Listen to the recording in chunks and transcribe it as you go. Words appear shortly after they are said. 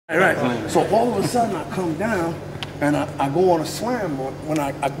Right. So all of a sudden I come down and I go on a slam when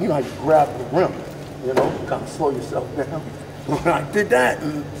I grab the rim, you know, kind of slow yourself down. When I did that,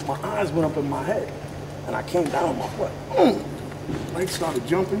 and my eyes went up in my head, and I came down on my foot. Legs started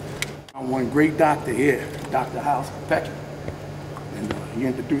jumping. I one great doctor here, Dr. House Pecky, and he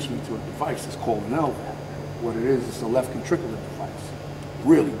introduced me to a device that's called an LVAD. What it is, it's a left ventricular device.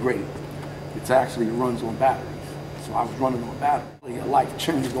 Really great. It actually runs on batteries. So I was running on batteries. Life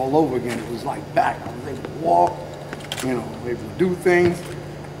changed all over again. It was like back. I was able to walk, you know, able to do things.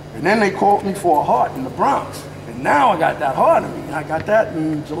 And then they called me for a heart in the Bronx. And now I got that heart in me. I got that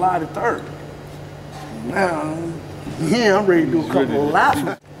in July the 3rd. And now, yeah, I'm ready to do a couple of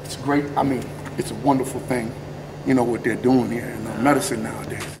laps. It's great. I mean, it's a wonderful thing, you know, what they're doing here in medicine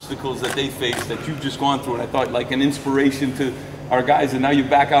nowadays. Obstacles that they face that you've just gone through, and I thought like an inspiration to our guys, and now you're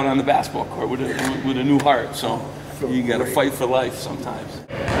back out on the basketball court with a new heart. So you got to fight for life sometimes.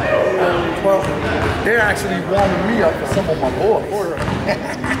 Well, they're actually warming me up for some of my boys.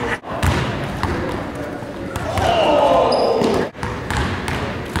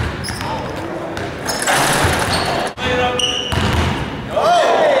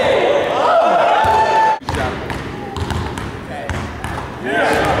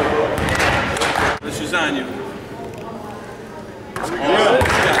 This is on you.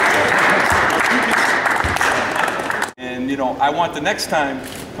 And you know, I want the next time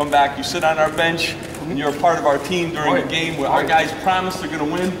come back, you sit on our bench and you're a part of our team during a game where our guys promise they're going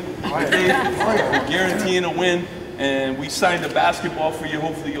to win. We're guaranteeing a win, and we signed a basketball for you.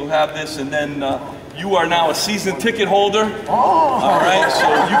 Hopefully you'll have this, and then you are now a season ticket holder. All right, so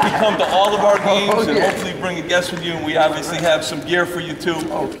you can come to all of our games and hopefully bring a guest with you, and we obviously have some gear for you too.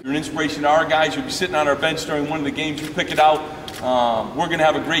 You're an inspiration to our guys. You'll be sitting on our bench during one of the games. You pick it out. We're going to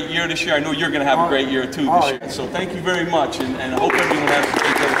have a great year this year. I know you're going to have a great year too this year. So thank you very much, and I hope everyone has a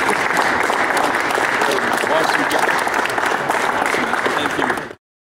great day.